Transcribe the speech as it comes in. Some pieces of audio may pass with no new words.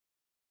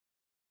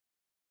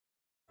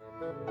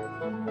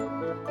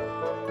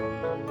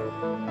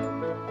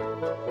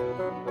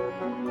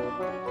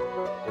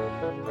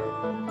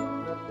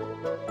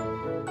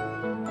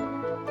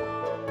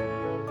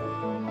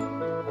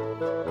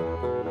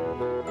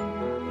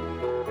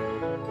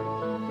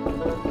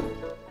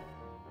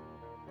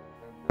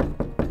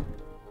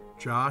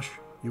Josh,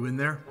 you in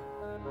there?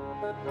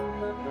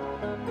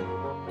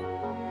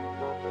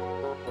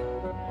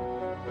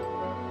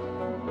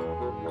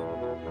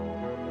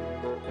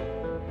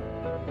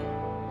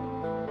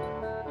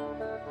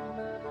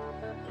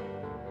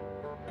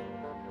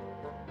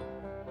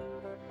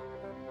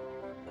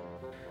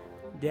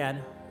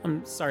 Dad,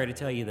 I'm sorry to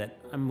tell you that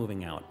I'm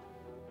moving out.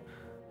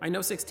 I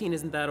know 16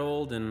 isn't that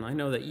old, and I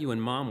know that you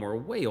and Mom were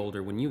way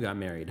older when you got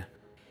married.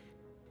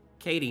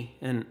 Katie,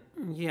 and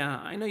yeah,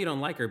 I know you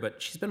don't like her,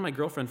 but she's been my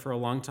girlfriend for a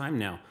long time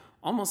now.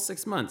 Almost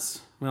 6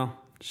 months. Well,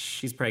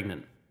 she's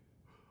pregnant.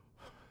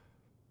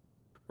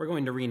 We're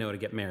going to Reno to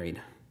get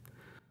married.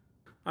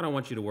 I don't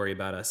want you to worry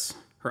about us.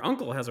 Her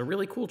uncle has a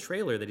really cool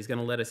trailer that he's going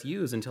to let us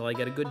use until I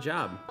get a good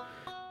job.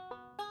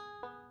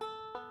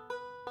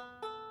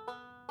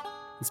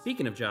 And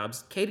speaking of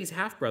jobs, Katie's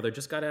half-brother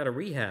just got out of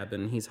rehab,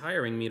 and he's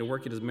hiring me to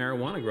work at his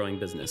marijuana growing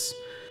business.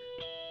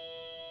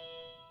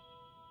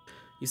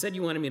 You said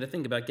you wanted me to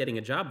think about getting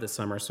a job this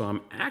summer, so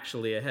I'm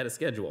actually ahead of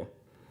schedule.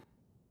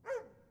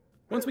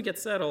 Once we get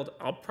settled,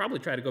 I'll probably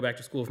try to go back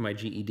to school for my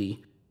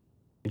GED.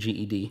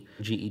 GED.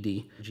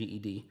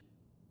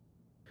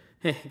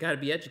 Hey, gotta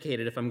be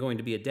educated if I'm going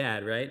to be a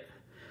dad, right?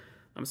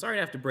 I'm sorry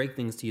to have to break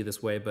things to you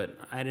this way, but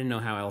I didn't know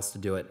how else to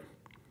do it.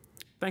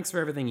 Thanks for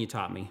everything you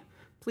taught me.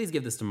 Please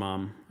give this to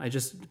Mom. I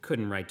just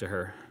couldn't write to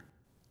her.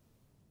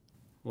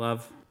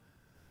 Love,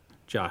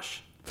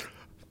 Josh.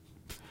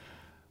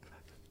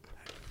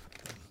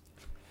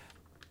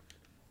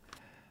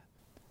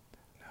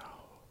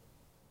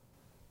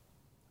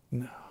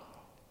 No.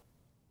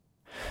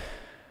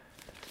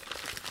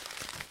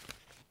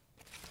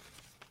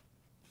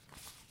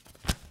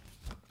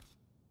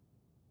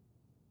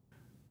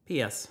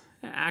 P.S.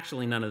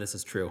 Actually, none of this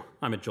is true.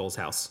 I'm at Joel's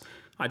house.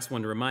 I just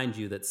wanted to remind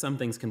you that some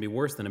things can be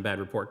worse than a bad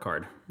report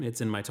card. It's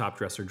in my top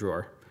dresser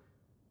drawer.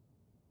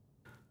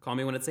 Call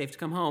me when it's safe to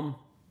come home.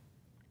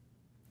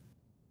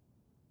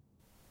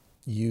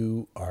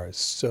 You are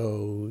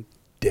so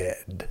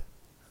dead.